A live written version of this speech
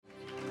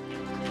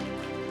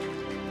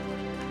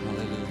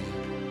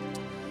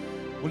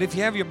Well, if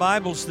you have your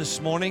Bibles this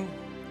morning,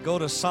 go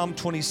to Psalm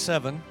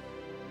 27.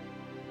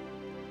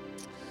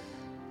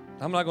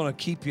 I'm not going to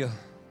keep you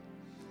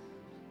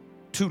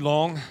too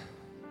long.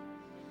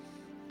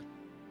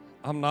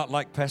 I'm not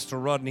like Pastor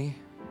Rodney.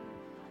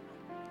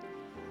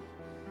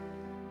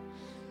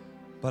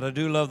 But I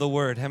do love the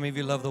Word. How many of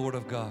you love the Word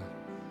of God?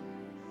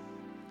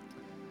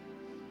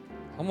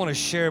 I want to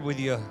share with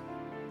you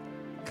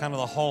kind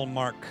of the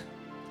hallmark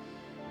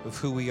of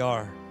who we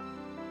are.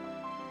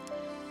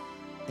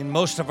 In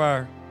most of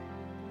our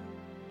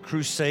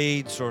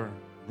crusades or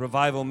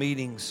revival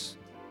meetings,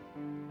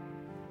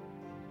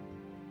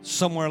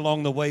 somewhere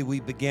along the way we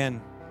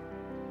began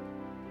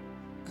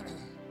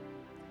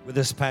with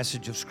this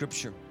passage of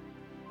Scripture.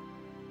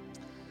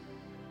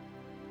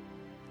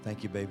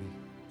 Thank you, baby.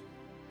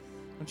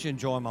 Don't you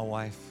enjoy my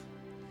wife?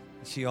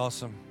 Is she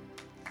awesome?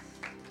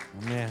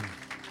 Amen.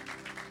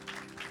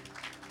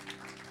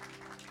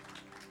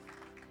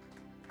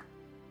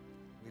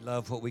 We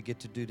love what we get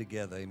to do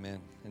together, amen.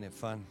 Isn't it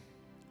fun?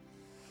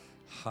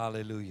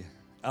 Hallelujah.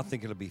 I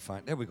think it'll be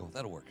fine. There we go.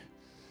 That'll work.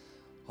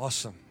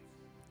 Awesome.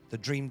 The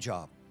dream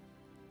job.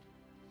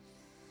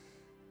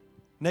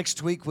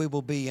 Next week we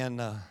will be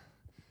in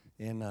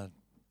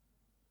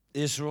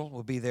Israel.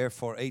 We'll be there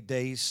for 8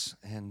 days,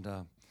 and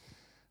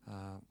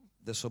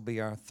this will be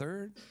our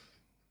third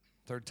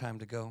time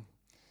to go.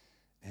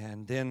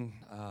 And then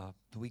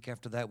the week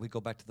after that, we go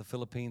back to the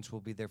Philippines.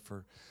 We'll be there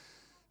for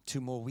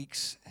 2 more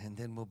weeks, and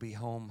then we'll be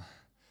home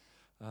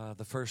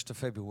the 1st of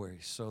February.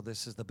 So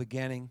this is the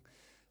beginning.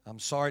 I'm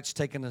sorry it's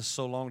taken us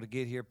so long to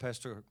get here.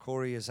 Pastor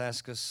Corey has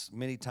asked us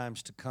many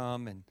times to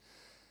come, and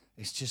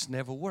it's just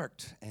never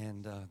worked.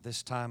 And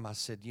this time I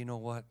said, you know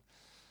what?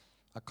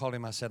 I called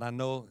him. I said, I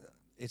know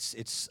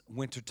it's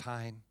winter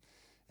time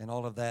and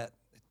all of that.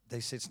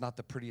 They say it's not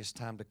the prettiest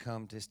time to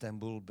come to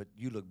Istanbul, but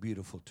you look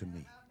beautiful to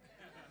me.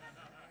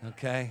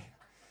 Okay?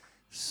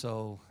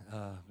 So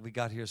we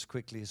got here as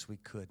quickly as we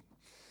could.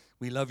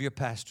 We love your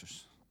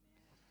pastors.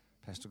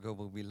 Pastor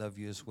Goebel, we love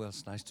you as well.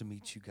 It's nice to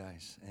meet you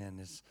guys. And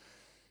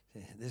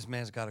this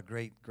man's got a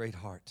great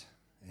heart.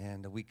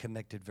 And we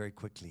connected very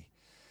quickly.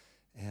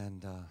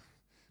 And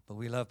but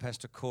we love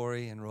Pastor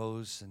Corey and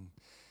Rose,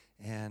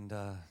 and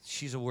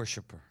she's a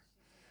worshiper.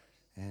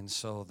 And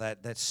so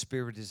that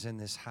spirit is in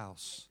this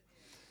house.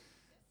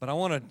 But I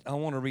want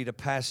to read a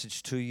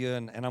passage to you,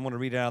 and I want to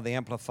read it out of the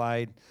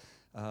Amplified,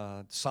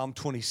 Psalm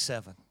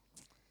 27.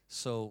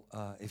 So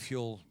if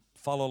you'll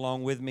follow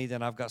along with me,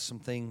 then I've got some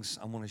things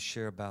I want to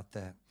share about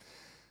that.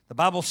 The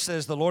Bible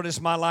says, the Lord is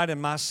my light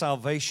and my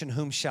salvation.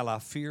 Whom shall I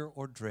fear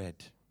or dread?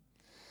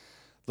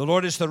 The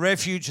Lord is the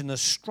refuge and the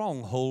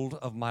stronghold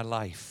of my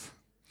life.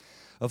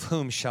 Of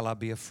whom shall I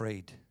be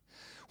afraid?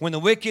 When the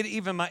wicked,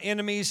 even my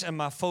enemies and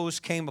my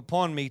foes, came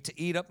upon me to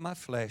eat up my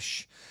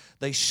flesh,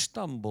 they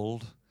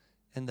stumbled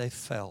and they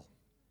fell.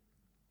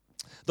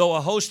 Though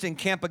a host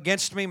encamp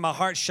against me, my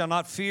heart shall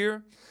not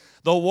fear.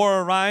 Though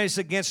war arise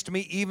against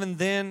me, even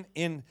then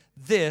in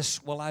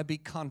this will I be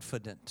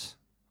confident.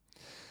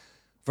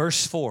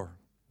 Verse 4.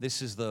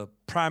 This is the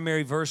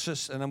primary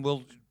verses, and then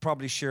we'll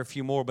probably share a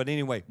few more. But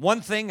anyway,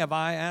 one thing have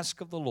I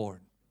asked of the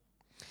Lord.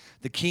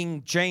 The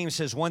King James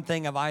says, one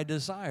thing have I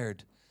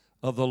desired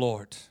of the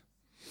Lord.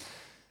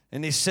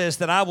 And he says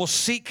that I will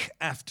seek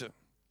after.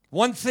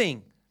 One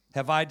thing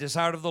have I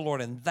desired of the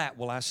Lord, and that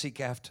will I seek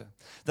after.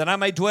 That I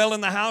may dwell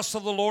in the house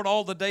of the Lord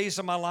all the days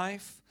of my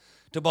life,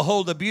 to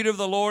behold the beauty of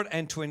the Lord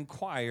and to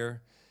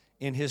inquire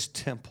in His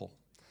temple.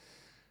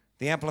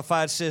 The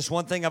Amplified says,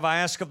 one thing have I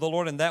asked of the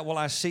Lord, and that will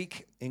I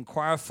seek,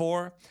 inquire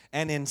for,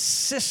 and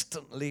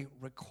insistently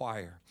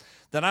require.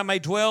 That I may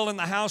dwell in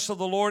the house of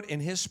the Lord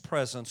in His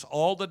presence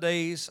all the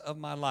days of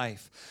my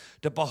life,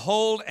 to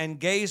behold and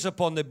gaze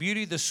upon the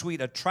beauty, the sweet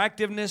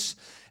attractiveness,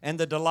 and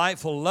the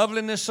delightful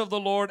loveliness of the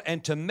Lord,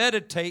 and to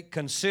meditate,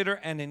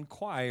 consider, and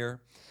inquire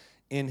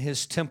in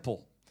His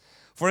temple.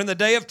 For in the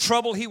day of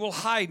trouble He will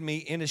hide me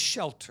in His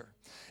shelter.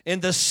 In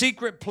the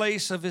secret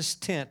place of His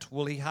tent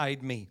will He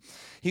hide me.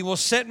 He will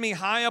set me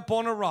high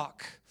upon a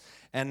rock.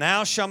 And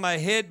now shall my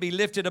head be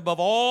lifted above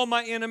all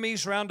my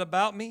enemies round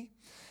about me.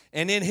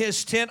 And in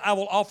His tent I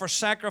will offer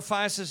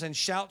sacrifices and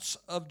shouts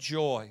of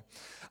joy.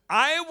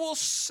 I will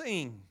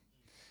sing.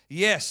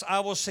 Yes,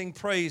 I will sing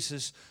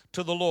praises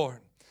to the Lord.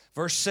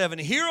 Verse 7,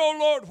 hear, O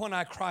Lord, when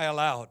I cry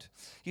aloud.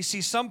 You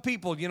see, some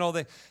people,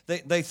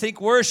 they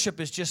think worship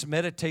is just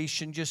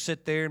meditation. Just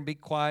sit there and be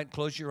quiet,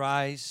 close your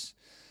eyes.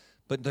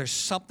 But there's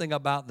something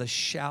about the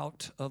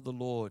shout of the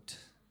Lord.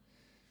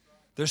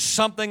 There's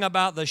something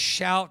about the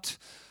shout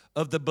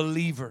of the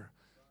believer,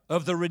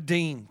 of the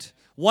redeemed.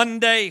 One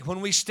day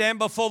when we stand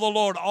before the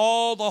Lord,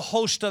 all the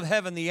host of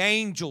heaven, the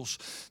angels,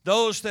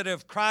 those that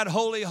have cried,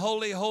 holy,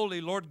 holy,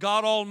 holy, Lord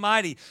God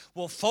Almighty,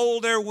 will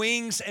fold their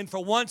wings, and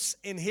for once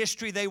in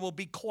history they will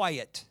be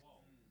quiet.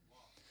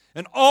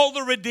 And all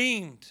the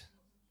redeemed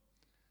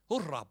will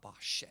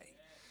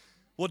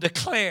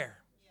declare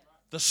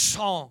the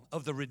song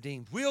of the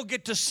redeemed. We'll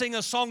get to sing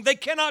a song they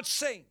cannot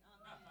sing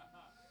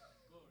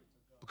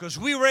because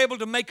we were able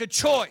to make a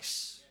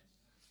choice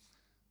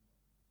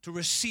to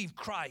receive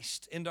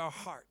Christ into our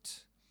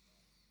heart.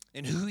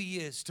 and who He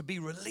is to be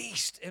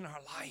released in our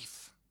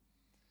life.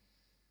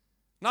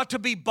 Not to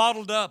be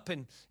bottled up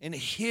and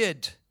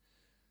hid,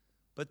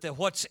 but that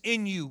what's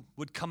in you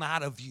would come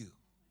out of you.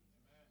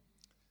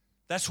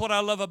 That's what I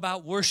love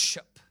about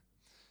worship.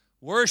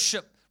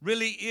 Worship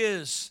really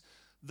is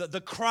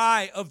the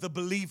cry of the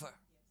believer.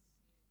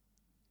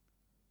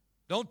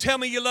 Don't tell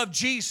me you love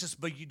Jesus,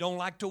 but you don't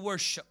like to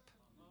worship.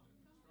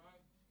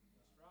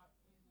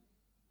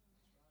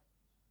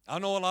 I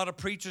know a lot of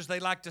preachers, they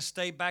like to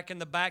stay back in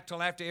the back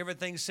till after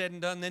everything's said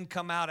and done, then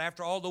come out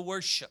after all the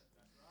worship.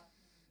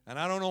 And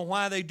I don't know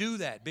why they do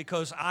that,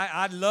 because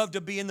I'd love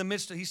to be in the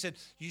midst of, he said,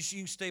 you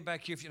can stay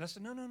back here. And I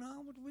said, no,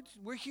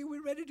 we're here,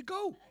 we're ready to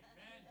go.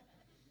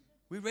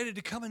 We're ready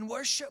to come and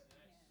worship.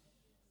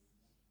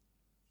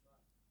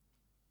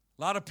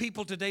 A lot of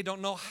people today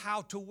don't know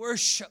how to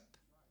worship.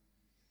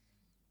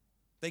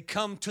 They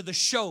come to the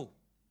show.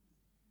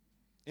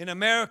 In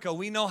America,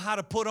 we know how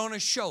to put on a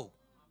show.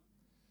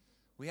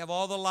 We have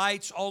all the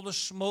lights, all the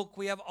smoke.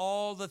 We have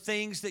all the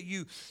things that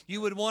you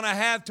would want to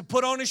have to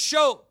put on a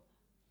show.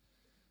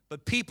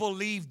 But people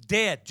leave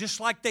dead, just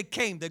like they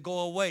came. They go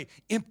away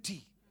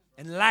empty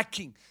and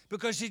lacking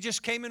because they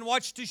just came and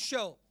watched a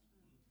show.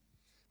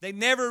 They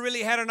never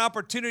really had an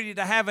opportunity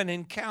to have an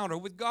encounter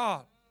with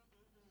God.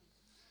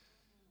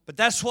 But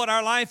that's what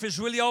our life is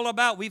really all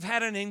about. We've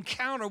had an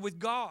encounter with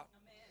God.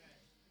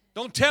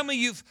 Don't tell me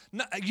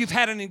you've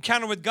had an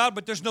encounter with God,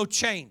 but there's no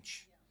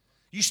change.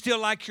 You still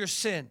like your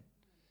sin.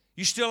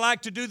 You still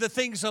like to do the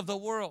things of the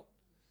world.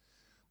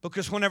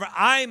 Because whenever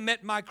I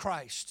met my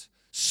Christ,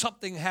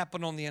 something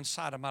happened on the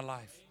inside of my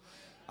life.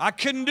 I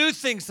couldn't do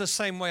things the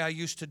same way I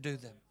used to do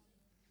them.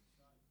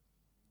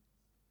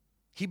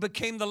 He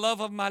became the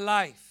love of my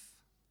life.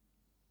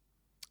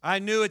 I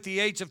knew at the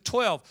age of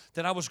 12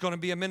 that I was going to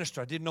be a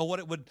minister. I didn't know what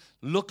it would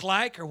look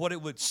like or what it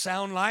would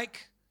sound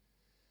like.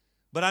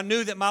 But I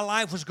knew that my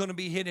life was going to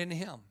be hid in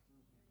Him.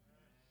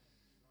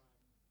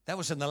 That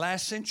was in the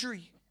last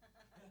century.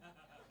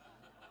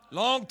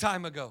 Long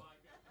time ago.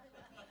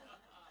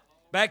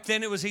 Back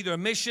then it was either a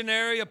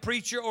missionary, a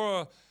preacher,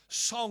 or a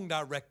song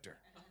director.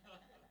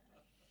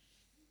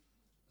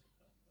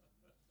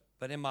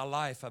 But in my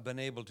life I've been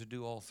able to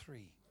do all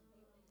three.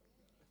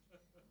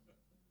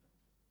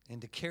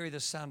 And to carry the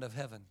sound of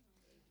heaven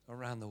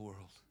around the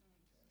world.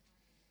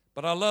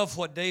 But I love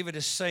what David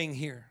is saying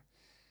here.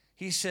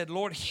 He said,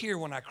 Lord, hear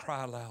when I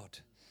cry aloud.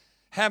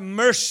 Have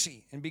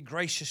mercy and be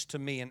gracious to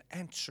me and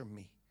answer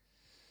me.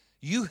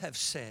 You have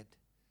said,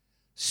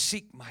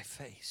 seek my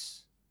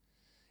face.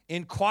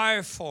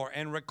 Inquire for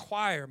and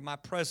require my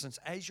presence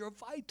as your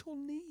vital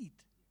need.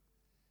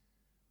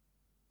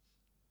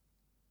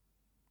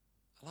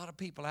 A lot of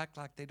people act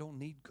like they don't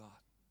need God.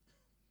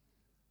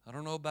 I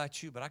don't know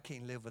about you, but I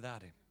can't live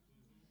without Him.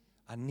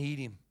 I need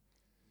Him.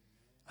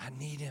 I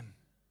need Him.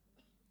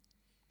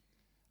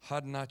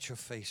 Hide not your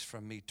face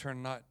from me.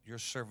 Turn not your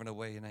servant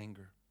away in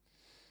anger.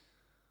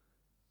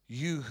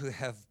 You who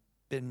have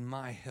been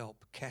my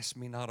help, cast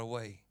me not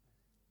away.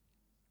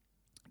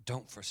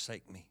 Don't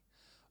forsake me,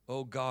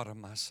 O God of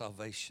my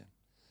salvation.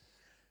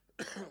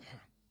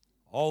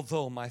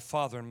 Although my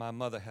father and my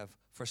mother have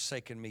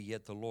forsaken me,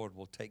 yet the Lord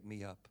will take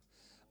me up.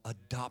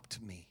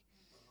 Adopt me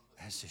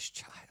as His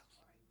child.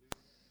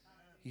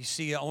 You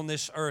see, on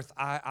this earth,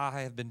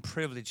 I have been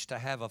privileged to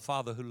have a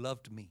father who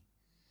loved me.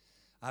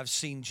 I've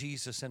seen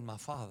Jesus in my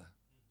father.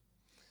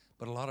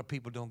 But a lot of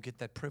people don't get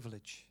that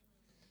privilege.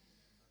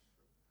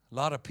 A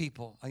lot of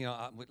people,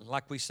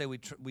 like we say, we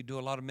do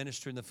a lot of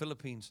ministry in the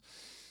Philippines.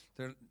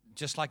 They're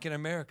just like in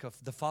America,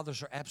 the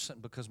fathers are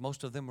absent because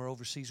most of them are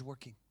overseas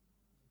working.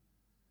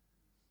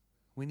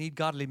 We need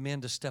godly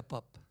men to step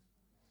up.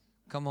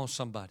 Come on,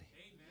 somebody.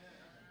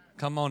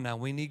 Come on now.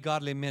 We need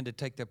godly men to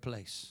take their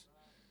place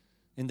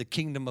in the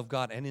kingdom of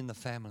God and in the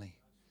family.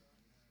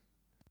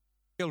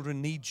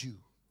 Children need you.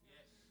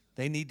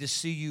 They need to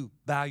see you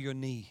bow your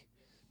knee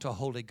to a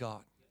holy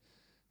God.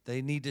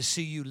 They need to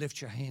see you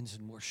lift your hands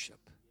in worship.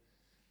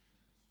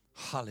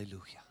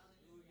 Hallelujah.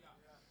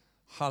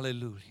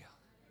 Hallelujah.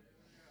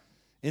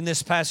 In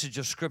this passage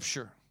of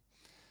Scripture,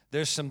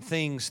 there's some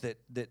things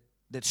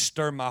that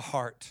stir my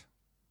heart.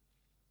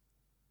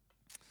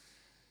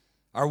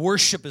 Our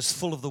worship is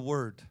full of the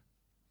Word.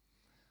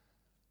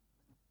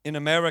 In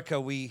America,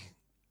 we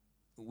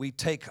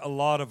take a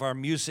lot of our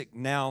music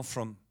now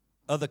from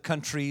other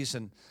countries,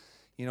 and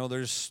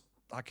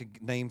I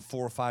could name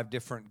 4 or 5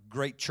 different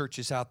great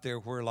churches out there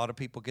where a lot of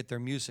people get their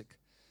music.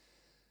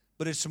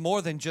 But it's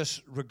more than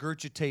just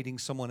regurgitating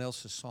someone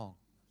else's song.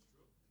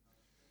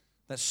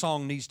 That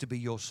song needs to be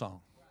your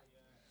song.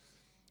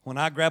 When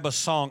I grab a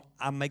song,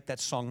 I make that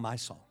song my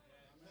song.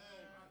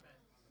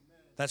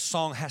 That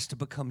song has to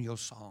become your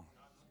song.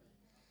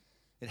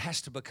 It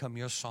has to become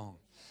your song.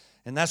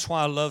 And that's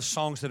why I love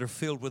songs that are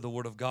filled with the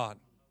Word of God.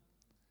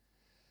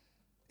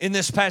 In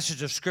this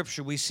passage of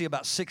Scripture, we see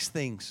about 6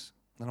 things.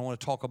 And I want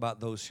to talk about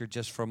those here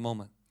just for a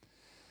moment.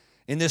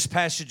 In this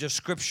passage of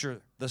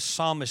Scripture, the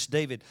psalmist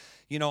David,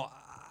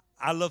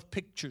 I love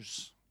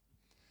pictures.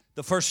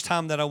 The first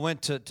time that I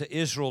went to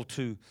Israel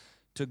to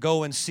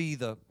go and see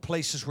the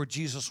places where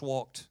Jesus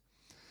walked,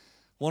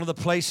 One of the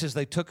places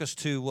they took us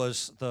to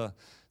was the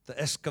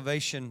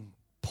excavation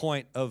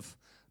point of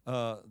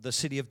the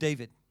city of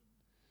David,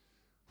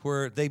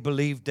 where they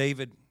believed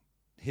David,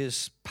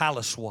 his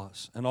palace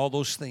was, and all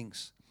those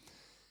things.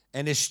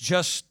 And it's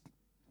just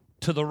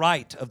to the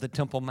right of the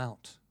Temple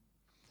Mount.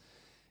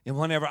 And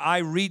whenever I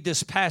read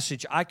this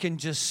passage, I can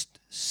just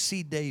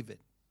see David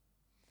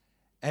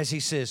as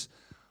he says,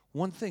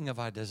 one thing have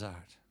I desired.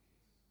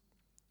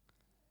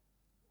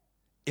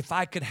 If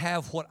I could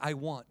have what I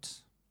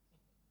want,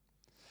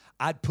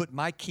 I'd put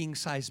my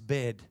king-size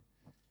bed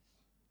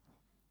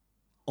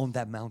on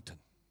that mountain.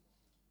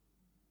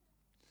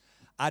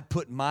 I'd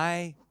put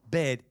my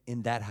bed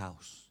in that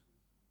house.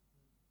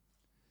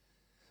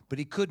 But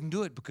he couldn't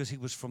do it because he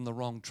was from the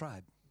wrong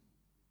tribe.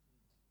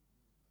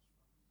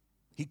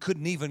 He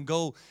couldn't even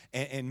go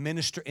and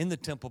minister in the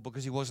temple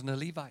because he wasn't a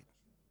Levite.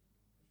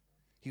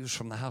 He was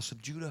from the house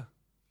of Judah.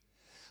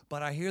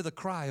 But I hear the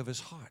cry of his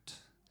heart.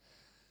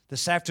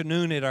 This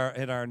afternoon at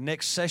our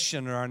next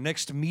session or our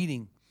next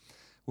meeting,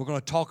 we're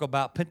going to talk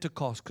about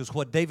Pentecost, because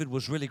what David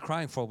was really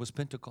crying for was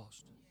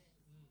Pentecost.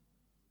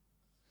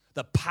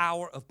 The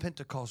power of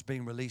Pentecost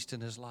being released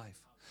in his life.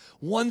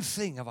 One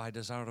thing have I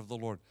desired of the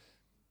Lord,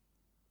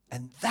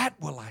 and that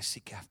will I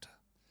seek after,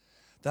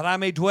 that I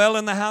may dwell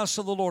in the house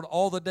of the Lord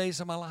all the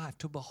days of my life,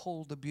 to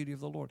behold the beauty of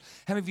the Lord.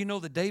 How many of you know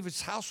that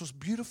David's house was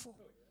beautiful?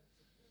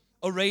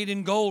 Arrayed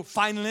in gold,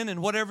 fine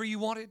linen, whatever you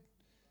wanted.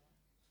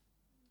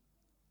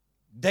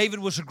 David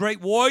was a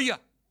great warrior,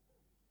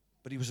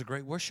 but he was a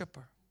great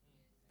worshiper.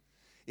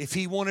 If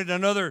he wanted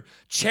another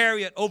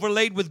chariot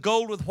overlaid with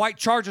gold with white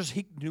chargers,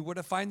 he knew where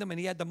to find them, and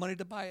he had the money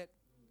to buy it.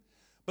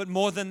 But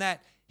more than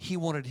that, he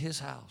wanted his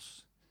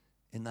house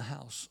in the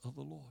house of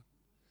the Lord,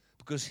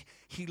 because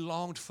he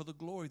longed for the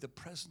glory, the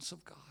presence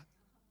of God,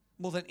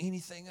 more than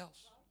anything else.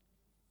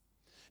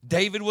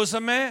 David was a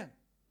man.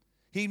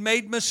 He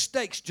made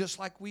mistakes just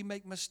like we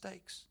make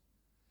mistakes.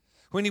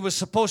 When he was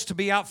supposed to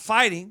be out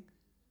fighting,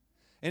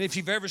 and if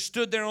you've ever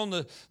stood there on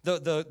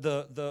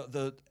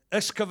the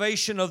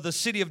excavation of the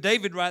city of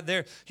David right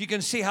there, you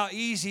can see how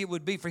easy it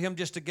would be for him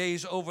just to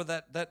gaze over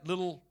that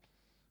little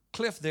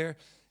cliff there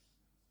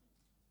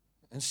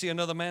and see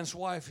another man's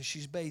wife as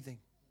she's bathing.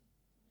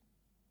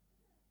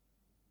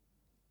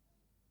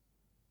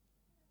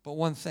 But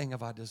one thing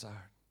have I desired,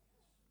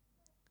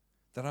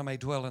 that I may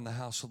dwell in the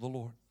house of the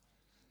Lord.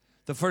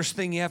 The first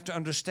thing you have to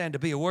understand, to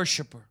be a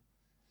worshiper,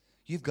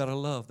 you've got to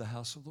love the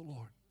house of the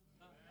Lord.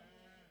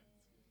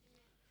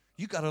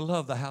 You got to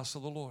love the house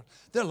of the Lord.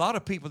 There are a lot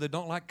of people that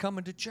don't like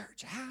coming to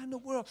church. How in the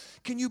world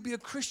can you be a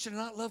Christian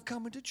and not love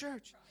coming to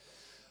church?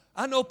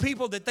 I know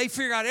people that they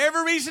figure out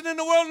every reason in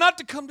the world not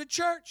to come to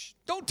church.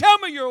 Don't tell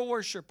me you're a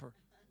worshiper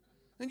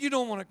and you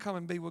don't want to come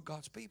and be with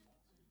God's people.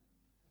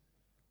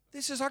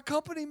 This is our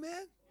company,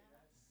 man.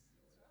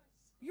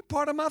 You're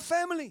part of my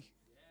family.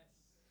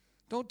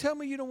 Don't tell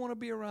me you don't want to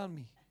be around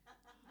me.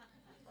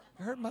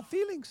 You hurt my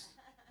feelings.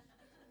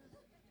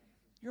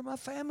 You're my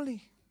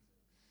family.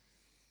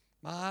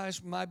 My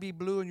eyes might be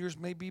blue and yours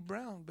may be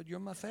brown, but you're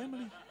my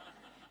family.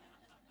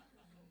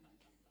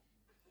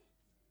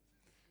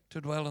 To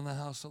dwell in the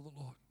house of the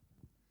Lord.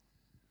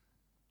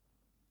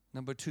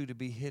 Number 2, to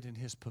be hid in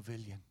his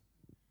pavilion.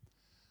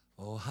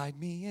 Oh, hide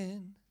me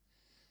in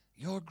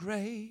your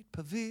great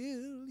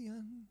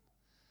pavilion.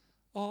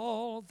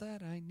 All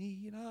that I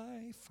need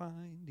I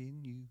find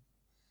in you,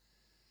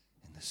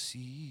 in the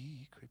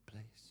secret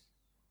place.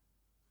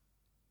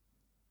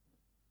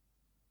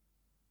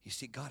 You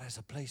see, God has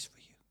a place for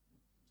you.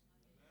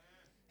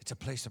 It's a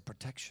place of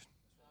protection.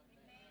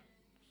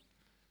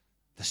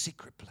 The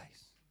secret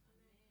place.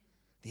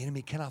 The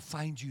enemy cannot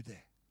find you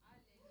there.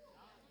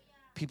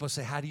 People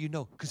say, how do you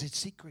know? Because it's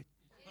secret.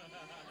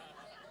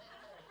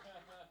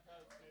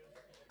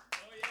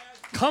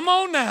 Come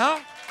on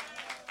now.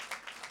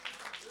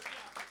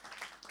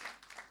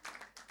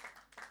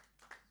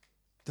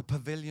 The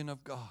pavilion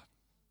of God.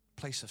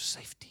 Place of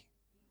safety.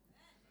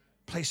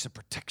 Place of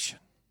protection.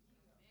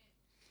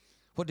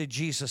 What did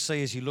Jesus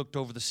say as he looked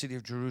over the city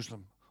of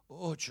Jerusalem?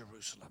 Oh,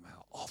 Jerusalem,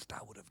 how oft I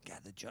would have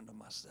gathered you unto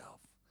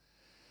myself,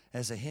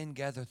 as a hen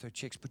gathereth her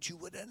chicks, but you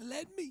wouldn't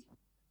let me.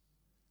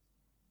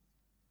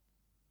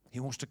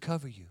 He wants to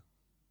cover you,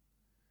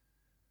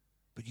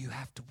 but you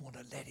have to want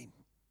to let him.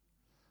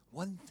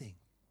 One thing,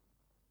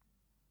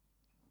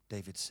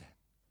 David said,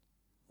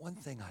 one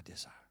thing I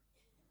desire,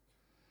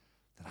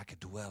 that I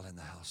could dwell in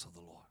the house of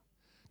the Lord.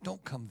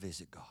 Don't come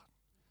visit God.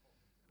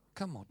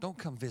 Come on, don't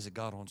come visit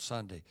God on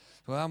Sunday.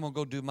 Well, I'm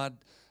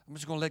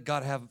just going to let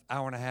God have an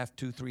hour and a half,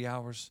 2, 3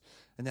 hours,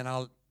 and then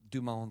I'll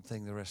do my own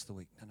thing the rest of the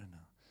week. No.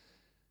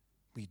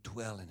 We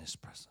dwell in his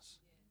presence.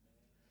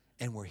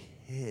 And we're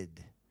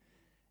hid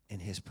in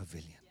his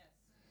pavilion.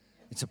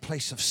 It's a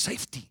place of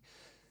safety.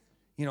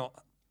 You know,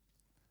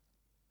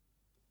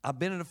 I've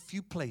been in a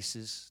few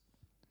places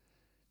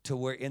to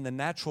where in the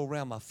natural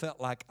realm I felt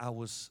like I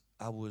was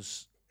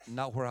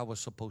not where I was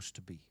supposed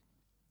to be.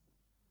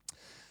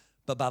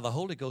 But by the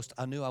Holy Ghost,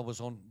 I knew I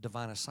was on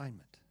divine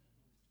assignment.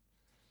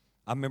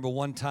 I remember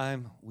one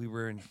time we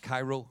were in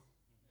Cairo,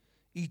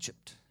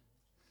 Egypt,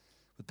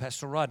 with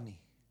Pastor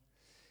Rodney.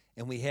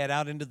 And we head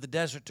out into the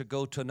desert to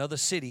go to another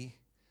city.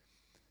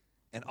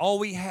 And all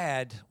we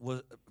had,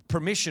 was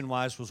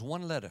permission-wise, was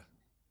one letter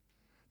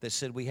that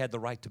said we had the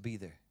right to be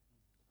there.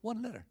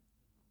 One letter.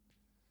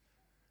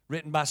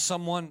 Written by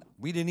someone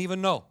we didn't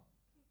even know.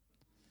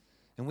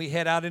 And we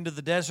head out into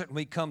the desert, and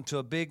we come to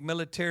a big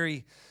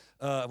military,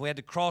 we had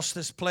to cross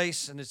this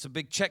place, and it's a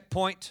big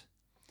checkpoint.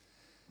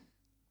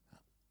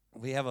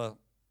 We have a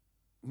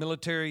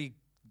military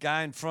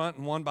guy in front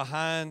and one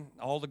behind,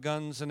 all the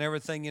guns and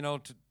everything, you know,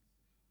 to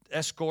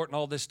escort and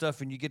all this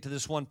stuff. And you get to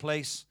this one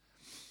place,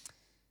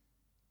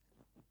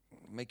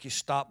 make you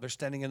stop. They're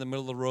standing in the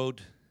middle of the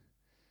road,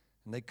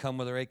 and they come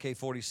with their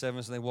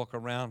AK-47s, and they walk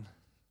around.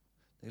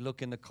 They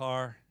look in the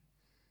car,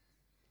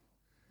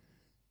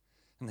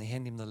 and they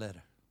hand him the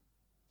letter.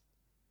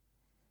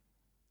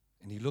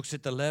 And he looks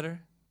at the letter,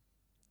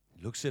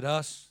 he looks at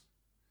us,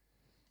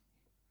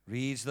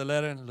 reads the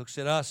letter and looks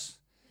at us.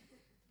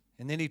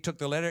 And then he took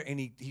the letter and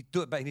he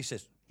threw it back and he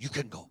says, "You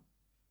can go."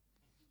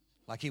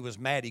 Like he was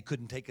mad he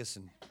couldn't take us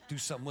and do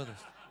something with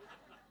us.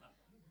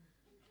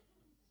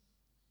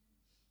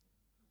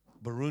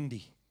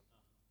 Burundi.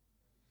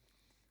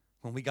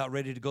 When we got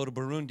ready to go to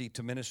Burundi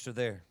to minister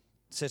there,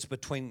 it sits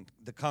between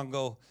the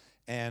Congo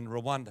and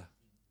Rwanda,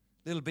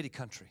 little bitty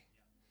country.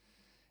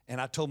 And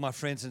I told my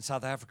friends in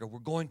South Africa, we're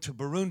going to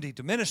Burundi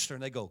to minister.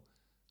 And they go,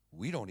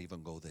 "We don't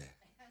even go there.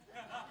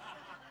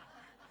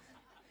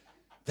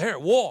 They're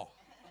at war."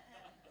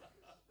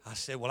 I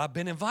said, "Well, I've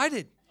been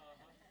invited."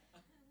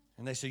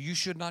 And they said, "You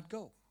should not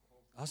go."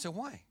 I said,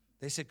 "Why?"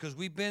 They said, "Because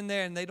we've been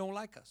there and they don't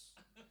like us."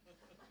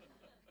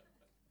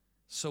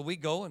 So we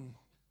go, and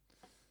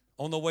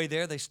on the way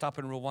there, they stop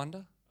in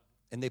Rwanda,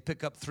 and they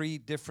pick up 3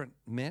 different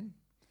men,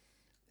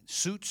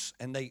 suits,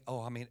 and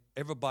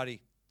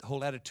everybody, the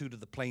whole attitude of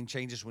the plane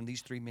changes when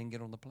these 3 men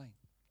get on the plane.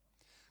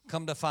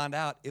 Come to find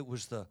out, it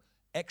was the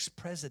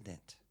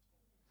ex-president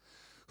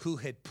who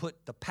had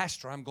put the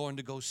pastor I'm going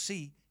to go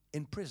see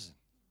in prison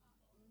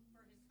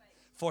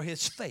for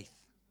his faith.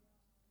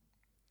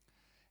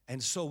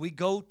 And so we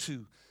go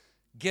to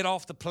get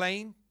off the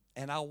plane,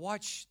 and I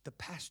watch the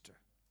pastor.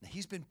 Now,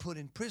 he's been put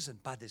in prison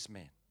by this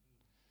man.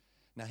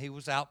 Now, he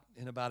was out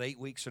in about 8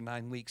 weeks or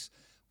 9 weeks,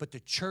 but the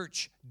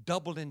church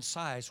doubled in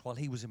size while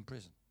he was in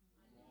prison.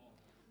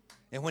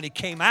 And when he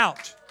came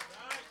out,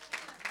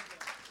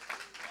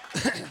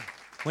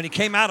 when he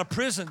came out of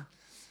prison,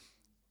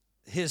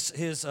 his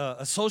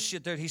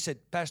associate there, he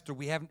said, "Pastor,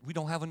 we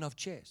don't have enough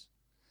chairs."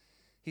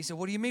 He said,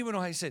 "What do you mean we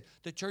don't have?" He said,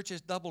 "The church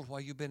has doubled while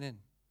you've been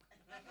in."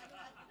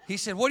 He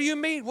said, "What do you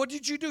mean? What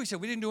did you do?" He said,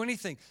 "We didn't do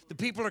anything. The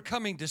people are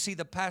coming to see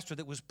the pastor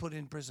that was put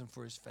in prison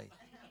for his faith."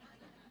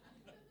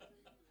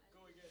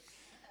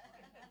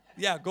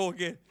 Yeah, go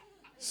again.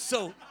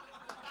 So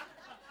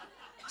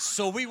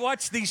we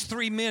watched these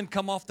 3 men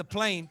come off the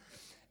plane,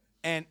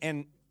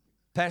 and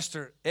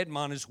Pastor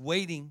Edmond is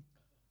waiting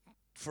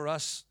for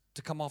us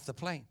to come off the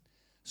plane.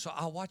 So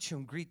I watch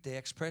him greet the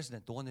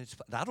ex-president, the one that's,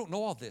 I don't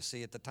know all this,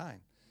 see, at the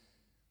time.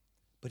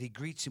 But he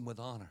greets him with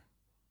honor,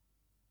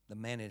 the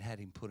man that had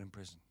him put in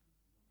prison.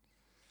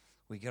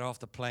 We get off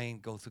the plane,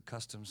 go through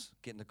customs,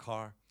 get in the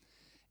car,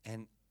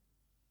 and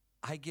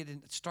I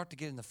start to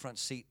get in the front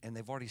seat, and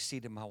they've already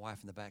seated my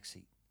wife in the back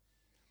seat.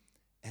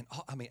 And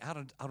I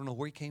don't know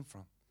where he came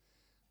from,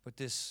 but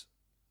this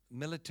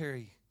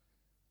military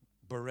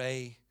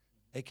beret,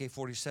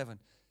 AK-47,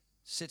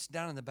 sits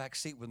down in the back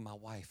seat with my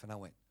wife, and I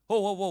went,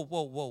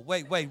 whoa,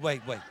 wait.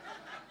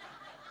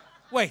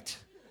 Wait.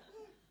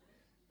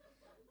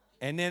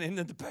 And then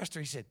the pastor,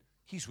 he said,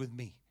 "He's with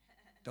me.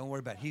 Don't worry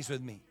about it. He's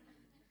with me.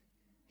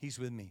 He's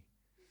with me."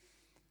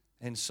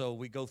 And so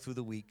we go through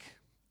the week,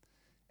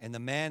 and the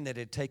man that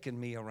had taken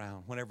me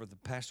around whenever the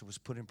pastor was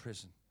put in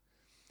prison,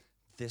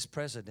 this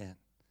president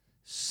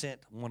sent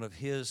one of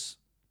his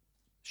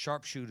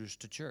sharpshooters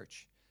to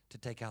church to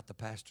take out the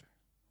pastor.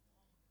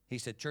 He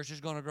said, "Church is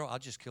going to grow. I'll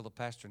just kill the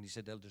pastor." And he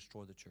said, "They'll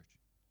destroy the church."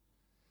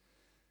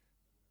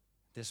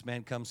 This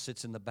man comes,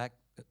 sits in the back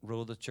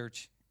row of the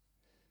church,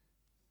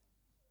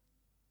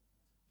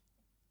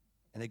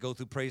 and they go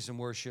through praise and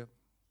worship.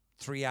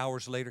 3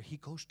 hours later, he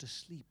goes to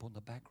sleep on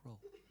the back row.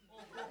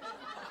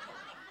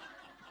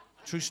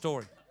 True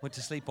story. Went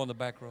to sleep on the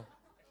back row.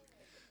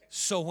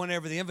 So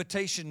whenever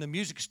the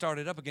music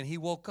started up again, he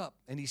woke up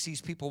and he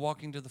sees people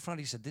walking to the front.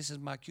 He said, "This is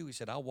my cue." He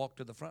said, "I'll walk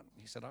to the front."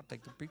 He said, "I'll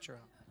take the preacher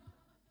out."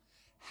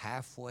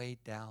 Halfway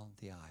down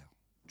the aisle.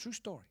 True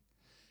story.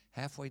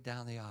 Halfway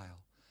down the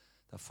aisle,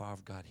 the fire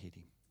of God hit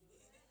him.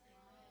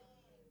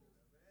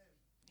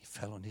 He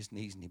fell on his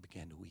knees and he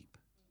began to weep.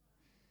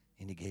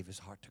 And he gave his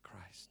heart to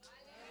Christ.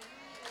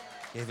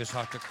 Gave his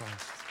heart to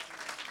Christ.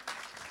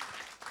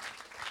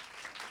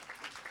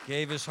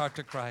 Gave his heart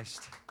to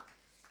Christ.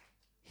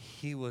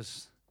 He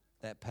was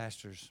that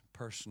pastor's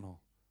personal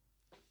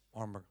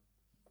armor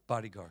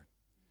bodyguard.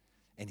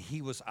 And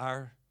he was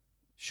our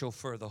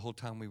chauffeur the whole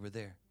time we were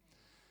there.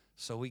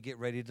 So we get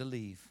ready to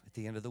leave at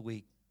the end of the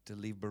week to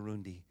leave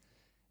Burundi.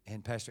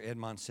 And Pastor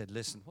Edmond said,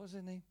 "Listen," what was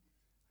his name?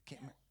 I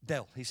can't remember.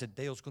 Dale. He said,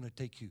 "Dale's going to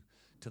take you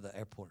to the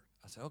airport."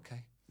 I said,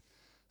 "Okay."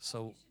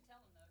 So, you should tell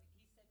him, though.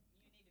 He said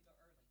you need to go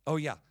early. Oh,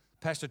 yeah.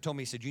 Pastor told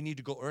me, he said, you need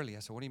to go early. I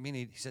said, what do you mean?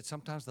 He said,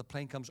 sometimes the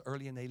plane comes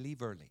early and they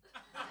leave early.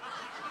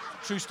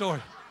 True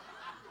story.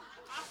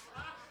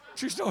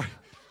 True story.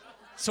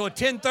 So at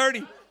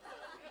 10:30,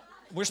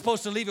 we're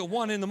supposed to leave at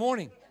 1 in the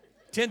morning.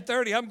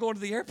 10:30, I'm going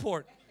to the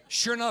airport.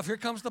 Sure enough, here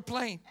comes the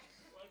plane.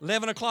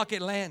 11 o'clock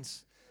it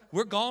lands.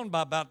 We're gone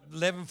by about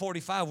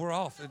 11:45. We're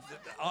off. An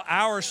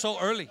hour or so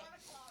early.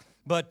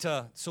 But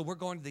so we're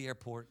going to the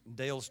airport.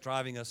 Dale's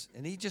driving us,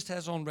 and he just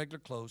has on regular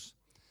clothes.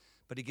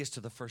 But he gets to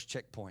the first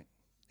checkpoint,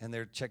 and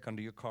they're check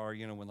under your car,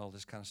 you know, with all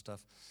this kind of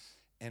stuff.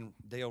 And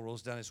Dale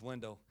rolls down his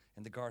window,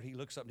 and the guard, he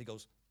looks up and he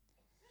goes,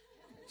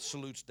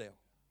 salutes Dale,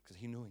 because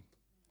he knew him.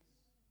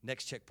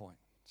 Next checkpoint,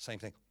 same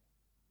thing.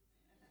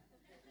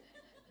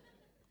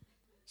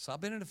 So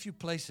I've been in a few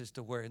places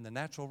to where in the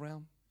natural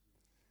realm,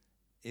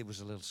 it was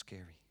a little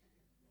scary.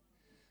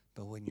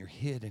 But when you're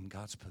hid in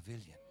God's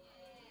pavilion,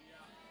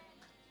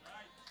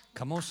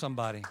 come on,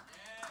 somebody.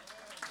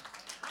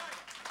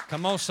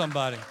 Come on,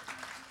 somebody.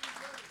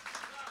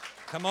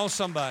 Come on,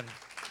 somebody.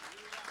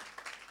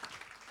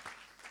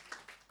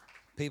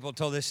 People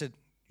told, they said,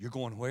 you're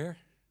going where?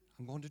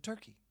 I'm going to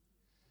Turkey.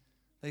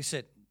 They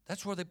said,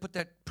 that's where they put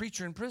that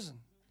preacher in prison.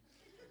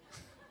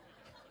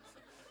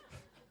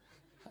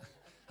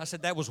 I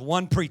said, that was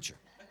one preacher.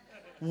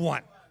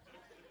 One.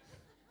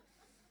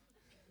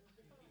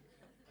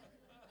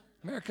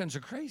 Americans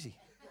are crazy.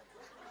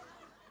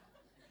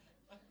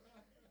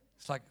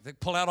 It's like they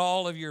pull out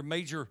all of your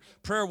major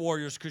prayer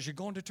warriors because you're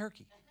going to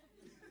Turkey.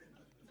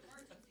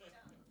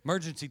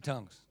 Emergency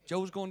tongues.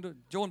 Joe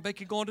and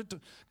Becky going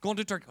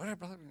to Turkey.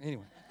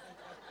 Anyway.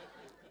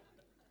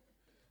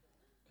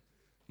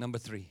 Number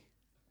 3,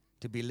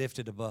 to be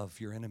lifted above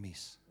your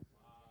enemies.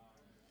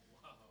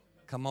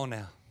 Come on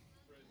now.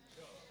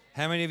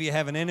 How many of you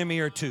have an enemy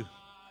or two?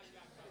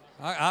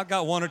 I've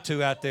got one or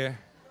two out there.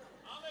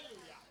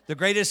 The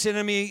greatest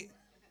enemy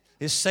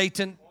is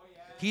Satan.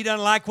 He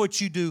doesn't like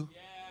what you do.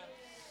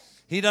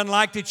 He doesn't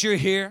like that you're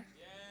here.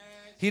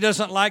 He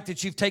doesn't like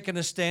that you've taken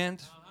a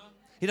stand.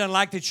 He doesn't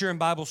like that you're in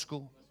Bible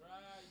school,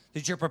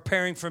 that you're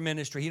preparing for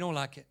ministry. He don't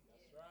like it.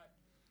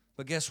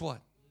 But guess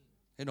what?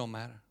 It don't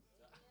matter.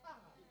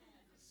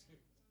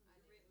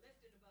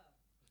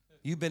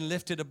 You've been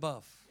lifted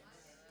above.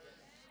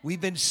 We've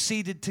been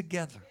seated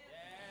together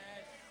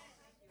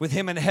with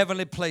Him in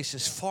heavenly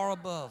places, far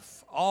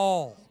above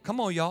all. Come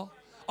on, y'all.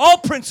 All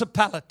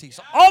principalities,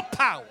 all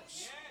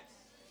powers.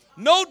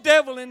 No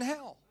devil in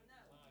hell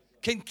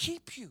can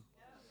keep you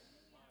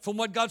from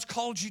what God's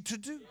called you to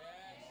do.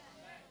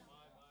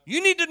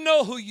 You need to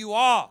know who you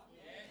are.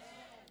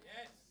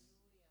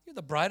 You're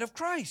the bride of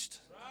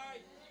Christ.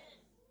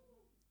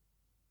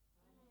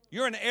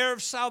 You're an heir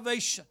of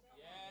salvation.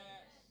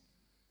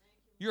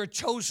 You're a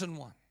chosen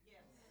one.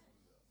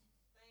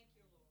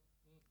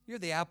 You're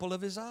the apple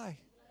of His eye.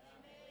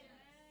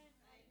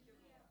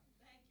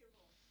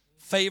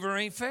 Favor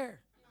ain't fair.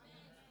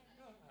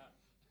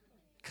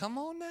 Come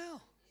on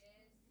now.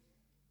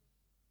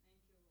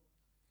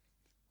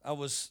 I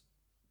was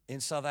in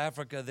South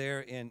Africa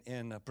there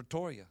in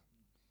Pretoria,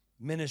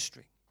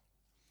 ministry.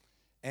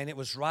 And it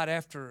was right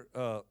after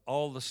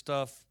all the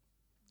stuff,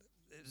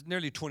 it was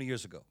nearly 20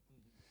 years ago.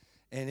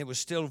 And it was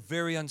still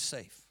very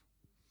unsafe.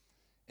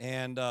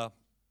 And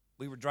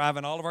we were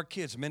driving all of our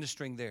kids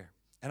ministering there.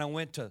 And I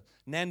went to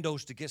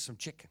Nando's to get some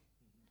chicken.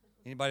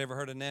 Anybody ever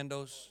heard of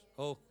Nando's?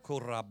 Oh,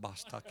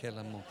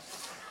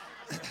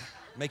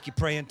 make you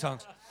pray in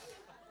tongues.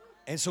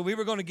 And so we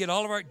were going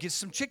to get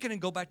some chicken and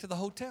go back to the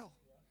hotel.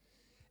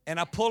 And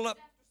I pull up,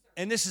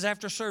 and this is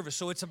after service,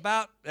 so it's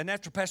and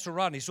after Pastor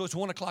Rodney, so it's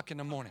 1 o'clock in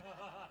the morning.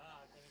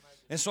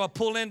 And so I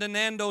pull into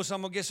Nando's, I'm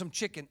going to get some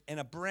chicken,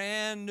 and a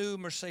brand new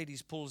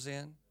Mercedes pulls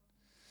in.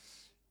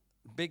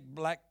 Big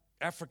black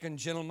African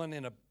gentleman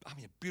in a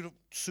beautiful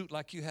suit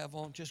like you have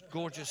on, just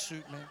gorgeous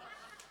suit, man.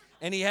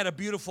 And he had a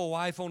beautiful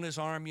wife on his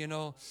arm, you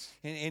know,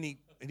 and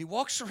he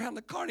walks around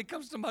the car, and he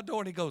comes to my door,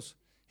 and he goes,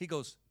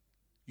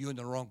 you in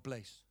the wrong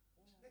place.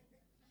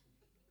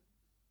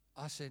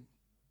 I said,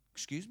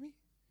 excuse me?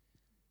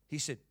 He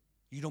said,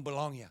 you don't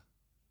belong here.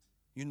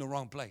 You're in the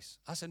wrong place.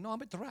 I said, no,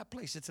 I'm at the right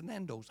place. It's a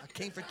Nando's. I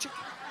came for chicken.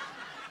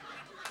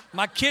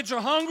 My kids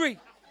are hungry.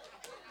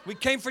 We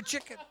came for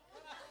chicken.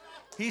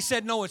 He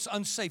said, no, it's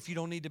unsafe. You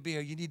don't need to be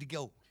here. You need to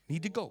go. You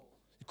need to go.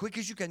 As quick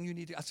as you can, you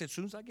need to. I said, as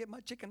soon as I get my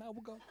chicken, I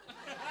will go.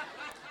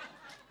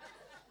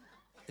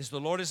 As the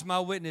Lord is my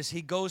witness,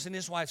 he goes and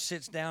his wife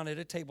sits down at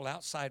a table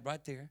outside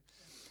right there.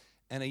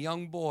 And a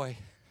young boy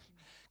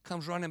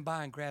comes running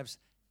by and grabs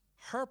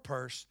her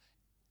purse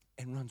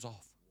and runs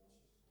off.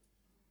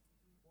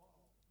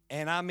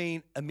 And I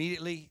mean,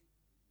 immediately,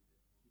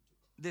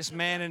 this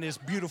man in his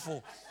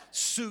beautiful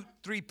suit,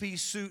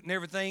 3-piece suit and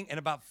everything, and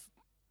about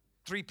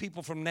 3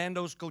 people from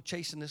Nando's go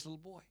chasing this little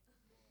boy.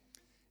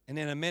 And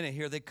in a minute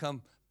here, they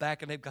come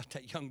back, and they've got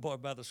that young boy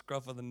by the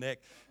scruff of the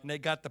neck, and they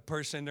got the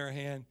purse in their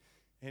hand.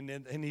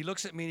 And he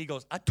looks at me, and he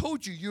goes, I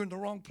told you you're in the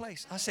wrong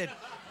place. I said,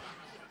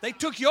 they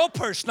took your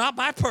purse, not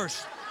my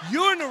purse.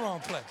 You're in the wrong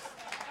place.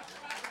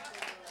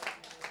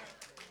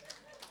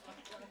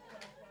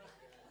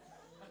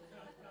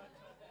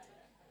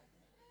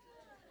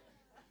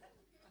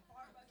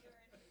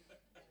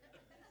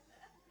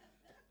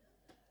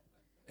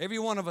 Every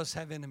one of us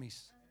have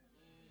enemies.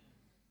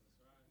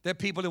 There are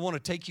people that want to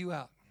take you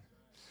out.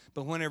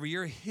 But whenever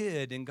you're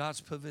hid in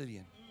God's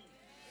pavilion,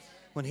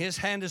 when His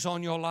hand is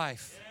on your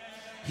life,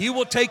 He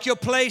will take your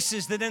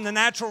places that in the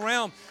natural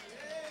realm,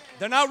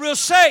 they're not real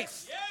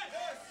safe.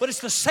 But it's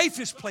the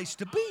safest place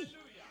to be.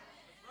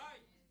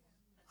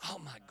 Oh,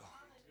 my God.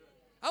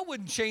 I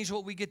wouldn't change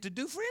what we get to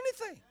do for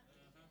anything.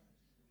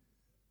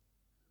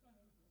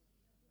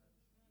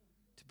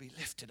 To be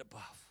lifted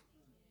above.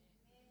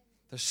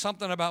 There's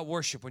something about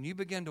worship. When you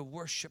begin to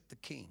worship the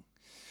King,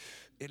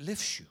 it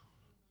lifts you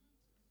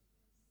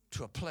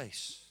to a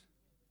place.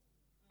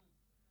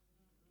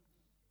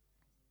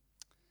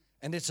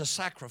 And it's a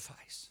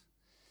sacrifice.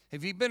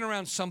 Have you been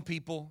around some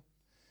people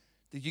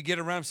that you get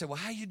around and say, well,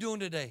 how you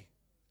doing today?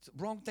 It's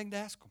the wrong thing to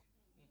ask them.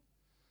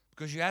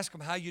 Because you ask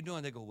them, how you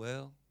doing? They go,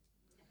 well.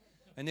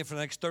 And then for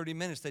the next 30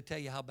 minutes, they tell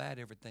you how bad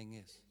everything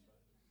is.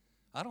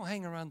 I don't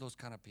hang around those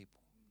kind of people.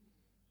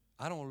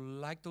 I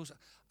don't like those.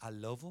 I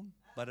love them,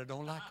 but I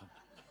don't like them.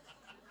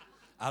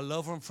 I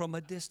love them from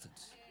a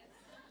distance.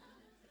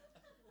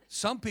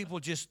 Some people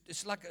just,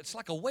 it's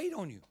like a weight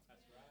on you.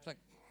 It's like,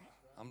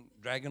 I'm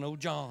dragging old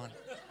John.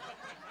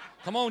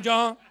 Come on,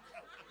 John.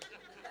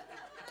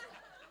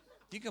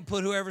 You can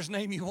put whoever's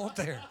name you want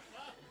there.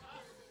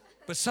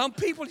 But some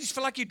people just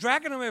feel like you're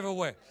dragging them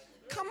everywhere.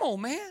 Come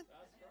on, man.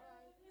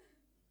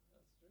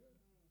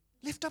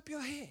 Lift up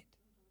your head.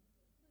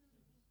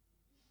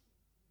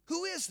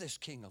 Who is this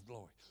King of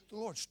glory? The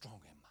Lord strong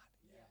and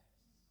mighty.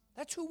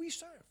 That's who we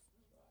serve.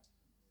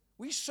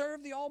 We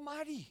serve the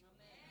Almighty.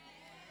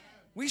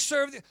 We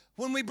serve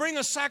when we bring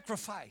a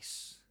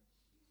sacrifice,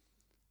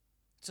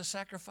 it's a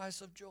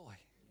sacrifice of joy.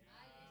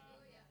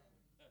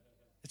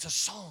 It's a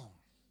song.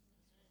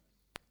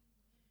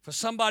 For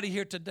somebody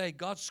here today,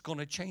 God's going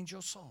to change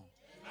your song.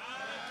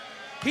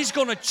 He's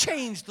going to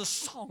change the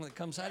song that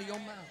comes out of your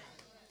mouth.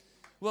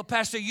 Well,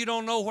 Pastor, you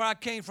don't know where I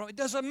came from. It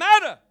doesn't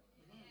matter.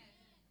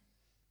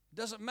 It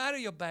doesn't matter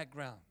your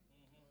background.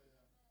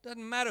 It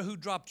doesn't matter who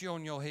dropped you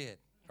on your head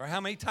or how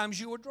many times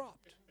you were dropped.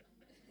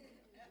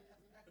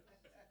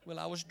 Well,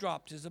 I was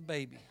dropped as a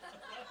baby.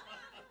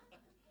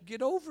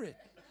 Get over it.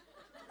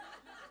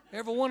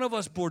 Every one of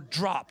us were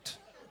dropped.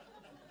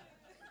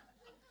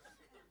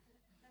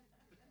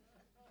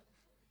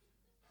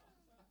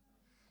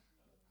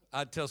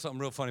 I'd tell something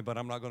real funny, but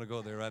I'm not going to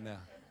go there right now.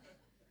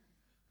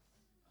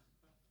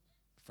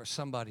 For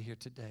somebody here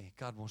today,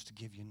 God wants to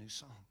give you a new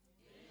song.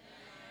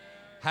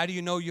 How do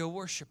you know you're a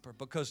worshiper?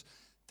 Because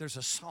there's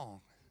a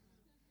song.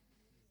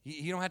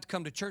 You don't have to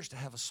come to church to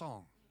have a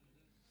song.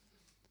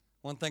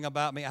 One thing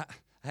about me, I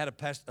had a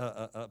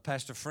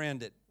pastor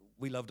friend that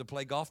we love to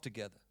play golf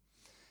together.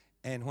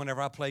 And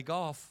whenever I play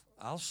golf,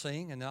 I'll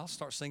sing, and I'll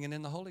start singing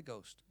in the Holy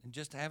Ghost and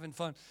just having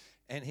fun.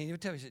 And he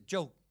would tell me, he said,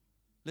 Joe,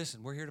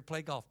 listen, we're here to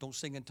play golf. Don't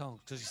sing in tongues.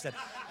 Because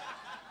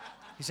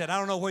he said, I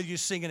don't know whether you're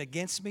singing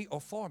against me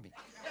or for me.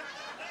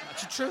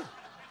 That's true.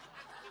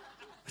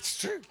 That's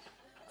true.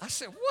 I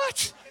said,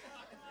 what?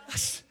 I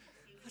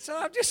said,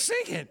 I'm just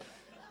singing.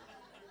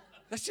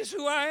 That's just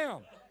who I am.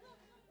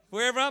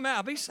 Wherever I'm at,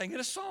 I'll be singing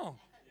a song.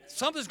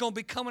 Something's going to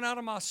be coming out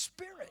of my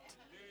spirit.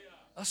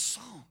 A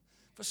song.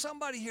 For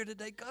somebody here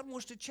today, God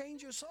wants to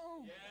change your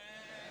song.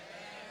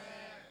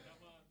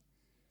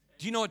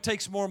 Do you know it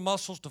takes more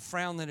muscles to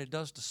frown than it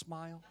does to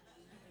smile?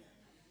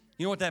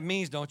 You know what that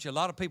means, don't you? A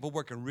lot of people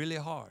working really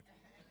hard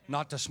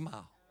not to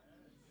smile.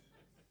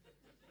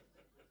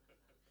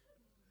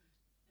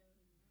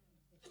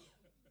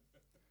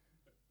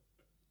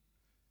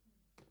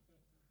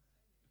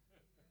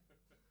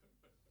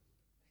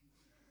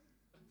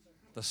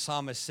 The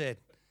psalmist said,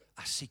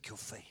 I seek your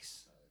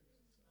face.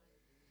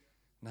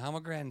 Now, I'm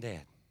a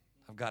granddad.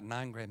 I've got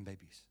 9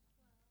 grandbabies.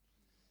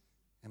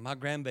 And my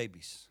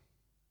grandbabies,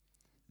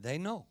 they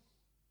know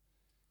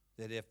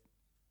that if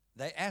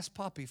they ask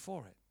Poppy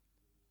for it,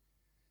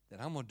 that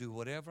I'm going to do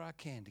whatever I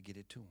can to get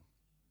it to them,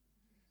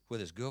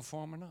 whether it's good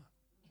for them or not.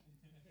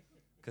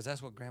 Because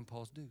that's what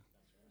grandpas do.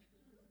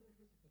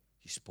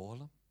 You spoil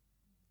them,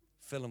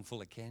 fill them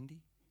full of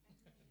candy,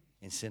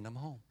 and send them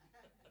home.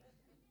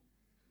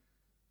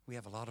 We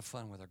have a lot of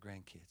fun with our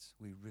grandkids.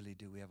 We really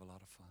do. We have a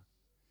lot of fun.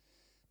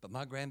 But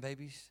my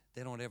grandbabies,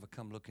 they don't ever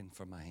come looking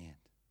for my hand.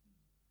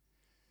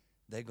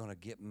 They're going to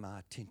get my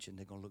attention.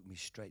 They're going to look me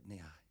straight in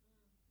the eye.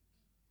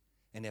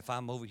 And if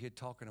I'm over here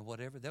talking or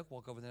whatever, they'll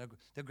walk over there.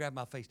 They'll grab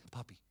my face.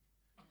 Poppy.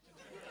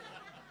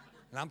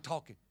 And I'm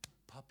talking.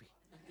 Poppy.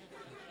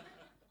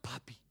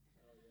 Poppy.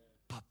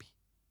 Poppy.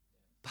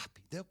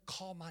 Poppy. They'll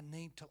call my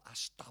name till I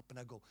stop and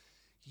I go,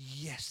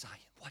 yes, I am.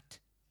 What?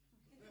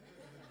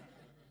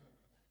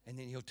 And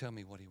then he'll tell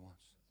me what he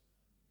wants.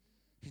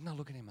 He's not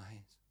looking in my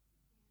hands.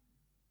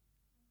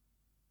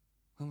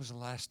 When was the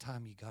last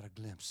time you got a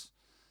glimpse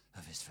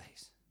of his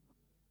face?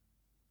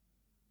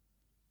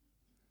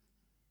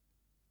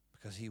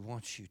 Because he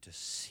wants you to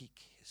seek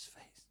his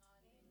face.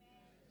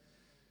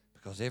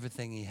 Because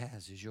everything he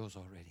has is yours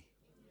already.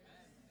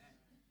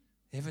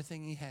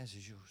 Everything he has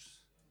is yours.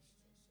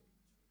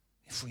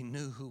 If we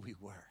knew who we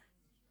were,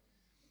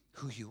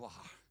 who you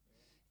are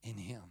in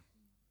him,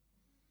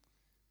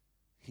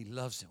 He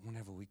loves it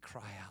whenever we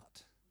cry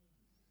out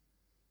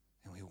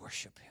and we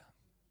worship Him.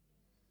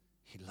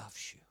 He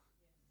loves you.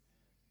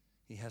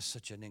 He has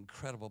such an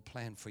incredible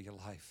plan for your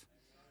life.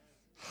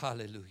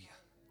 Hallelujah.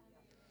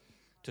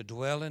 To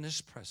dwell in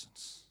His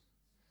presence,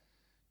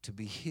 to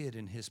be hid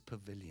in His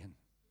pavilion,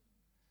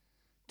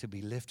 to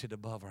be lifted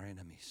above our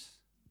enemies,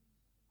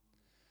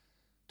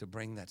 to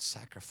bring that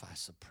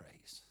sacrifice of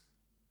praise,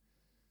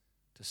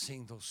 to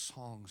sing those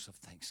songs of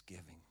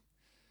thanksgiving,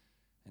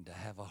 and to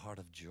have a heart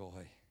of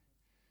joy,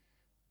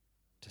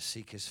 to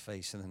seek His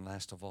face, and then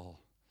last of all,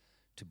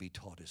 to be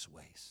taught His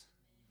ways.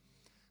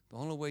 The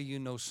only way you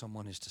know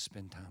someone is to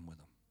spend time with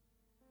them.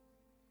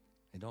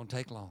 It don't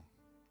take long.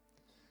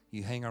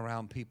 You hang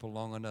around people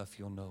long enough,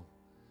 you'll know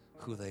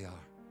who they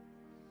are.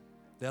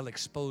 They'll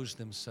expose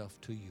themselves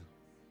to you.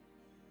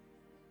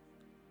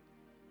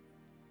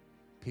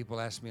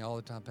 People ask me all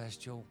the time,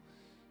 Pastor Joe,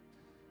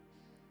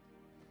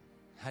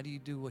 how do you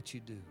do what you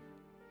do?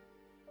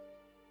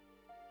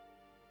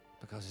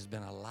 Because it's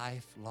been a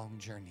lifelong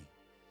journey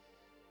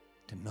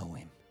to know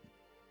Him.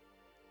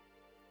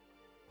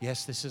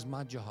 Yes, this is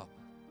my job.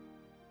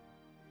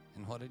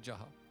 And what a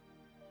job.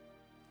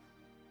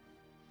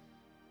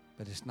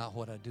 But it's not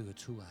what I do,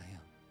 it's who I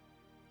am.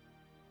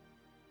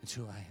 It's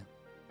who I am.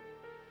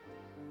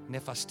 And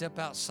if I step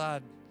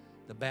outside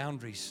the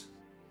boundaries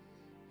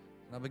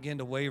and I begin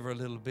to waver a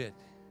little bit,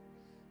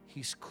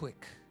 He's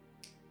quick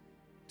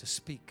to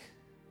speak.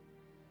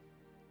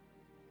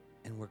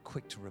 And we're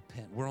quick to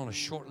repent. We're on a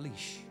short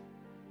leash.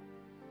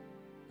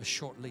 A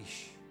short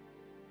leash.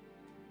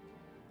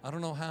 I don't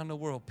know how in the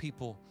world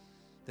people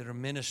that are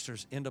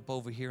ministers end up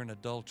over here in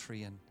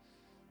adultery and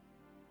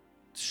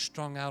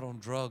strung out on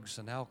drugs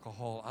and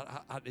alcohol.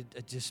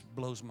 It just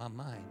blows my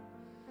mind.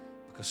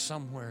 Because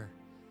somewhere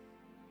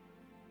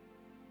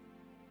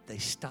they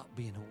stop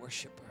being a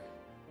worshiper.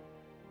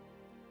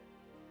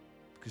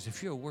 Because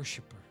if you're a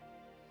worshiper,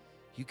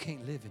 you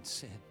can't live in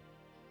sin.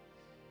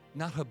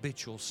 Not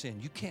habitual sin.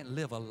 You can't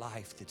live a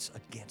life that's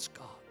against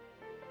God.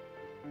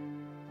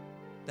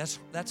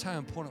 That's how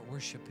important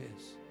worship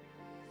is.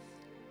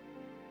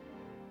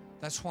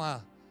 That's why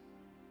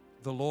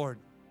the Lord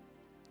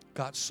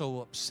got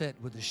so upset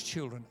with His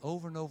children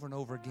over and over and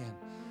over again.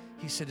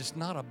 He said, it's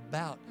not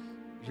about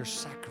your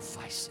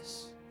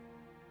sacrifices.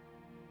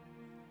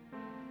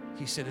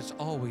 He said, it's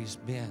always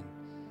been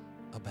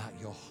about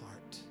your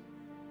heart.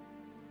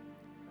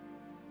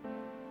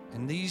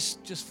 And these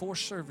just 4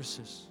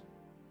 services,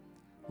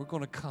 we're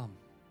going to come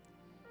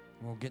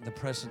and we'll get in the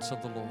presence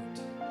of the Lord.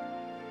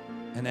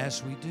 And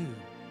as we do,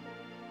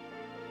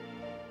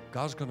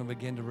 God's going to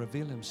begin to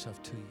reveal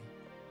Himself to you.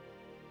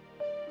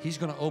 He's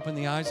going to open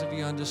the eyes of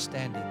your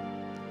understanding.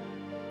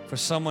 For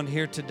someone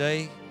here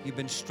today, you've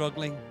been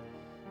struggling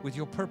with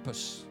your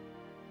purpose.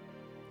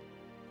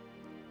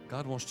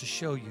 God wants to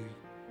show you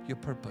your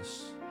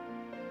purpose.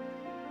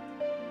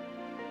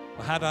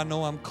 Well, how do I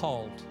know I'm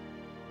called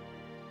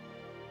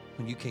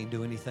when you can't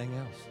do anything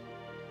else?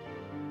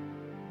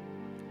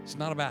 It's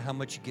not about how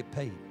much you get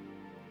paid.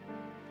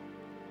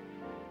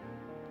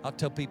 I'll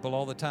tell people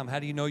all the time, how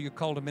do you know you're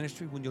called to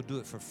ministry? When you'll do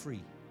it for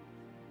free.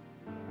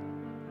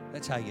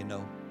 That's how you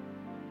know.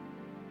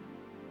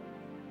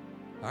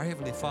 Our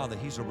Heavenly Father,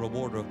 He's a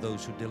rewarder of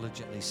those who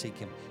diligently seek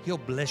Him. He'll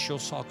bless your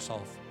socks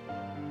off.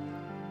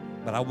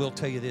 But I will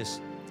tell you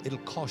this, it'll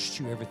cost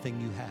you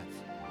everything you have.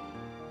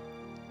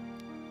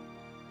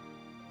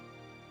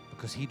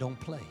 Because He don't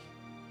play.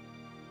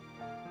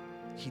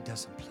 He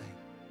doesn't play.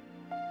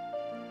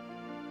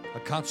 A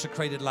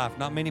consecrated life.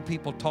 Not many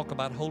people talk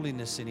about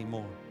holiness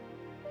anymore.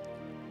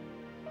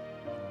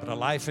 But a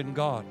life in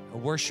God, a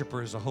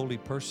worshiper is a holy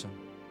person.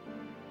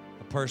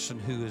 A person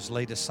who has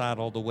laid aside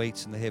all the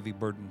weights and the heavy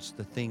burdens,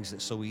 the things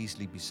that so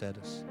easily beset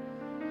us.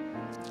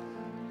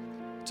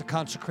 It's a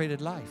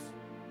consecrated life.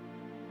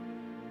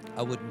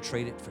 I wouldn't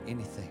trade it for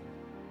anything.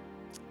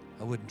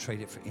 I wouldn't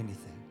trade it for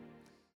anything.